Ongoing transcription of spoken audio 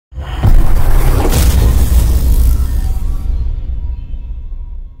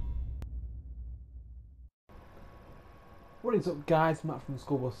What is up guys, Matt from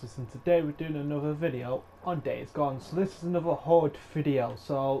Schoolbusters, and today we're doing another video on Days Gone. So this is another Horde video.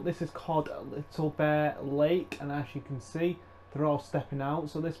 So this is called Little Bear Lake, and as you can see they're all stepping out,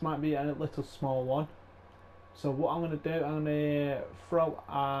 so this might be a little small one. So what I'm going to do, I'm going to throw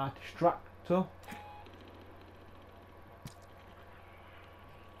a distractor.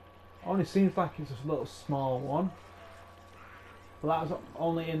 Only seems like it's a little small one, but that's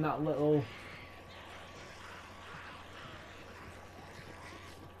only in that little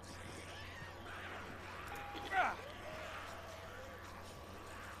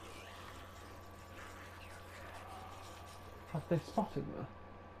have they spotted me?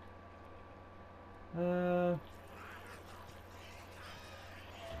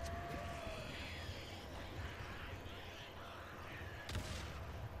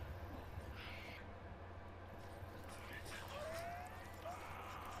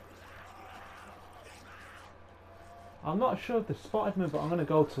 I'm not sure if they spotted me, but I'm going to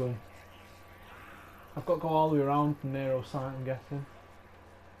go to them. I've got to go all the way around from Nero site, I'm guessing.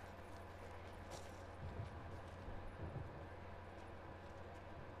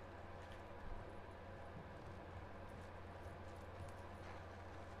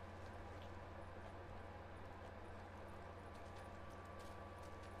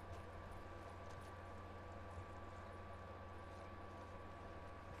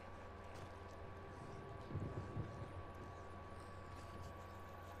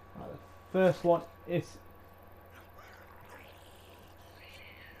 First one is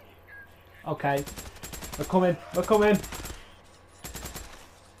okay. We're coming. We're coming.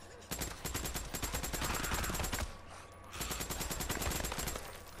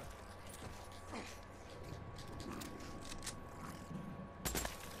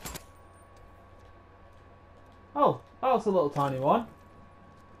 Oh, that was a little tiny one.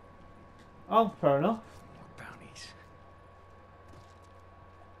 Oh, fair enough.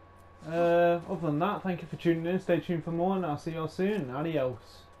 Other than that, thank you for tuning in. Stay tuned for more, and I'll see you all soon. Adios.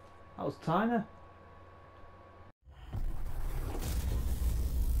 That was tiny.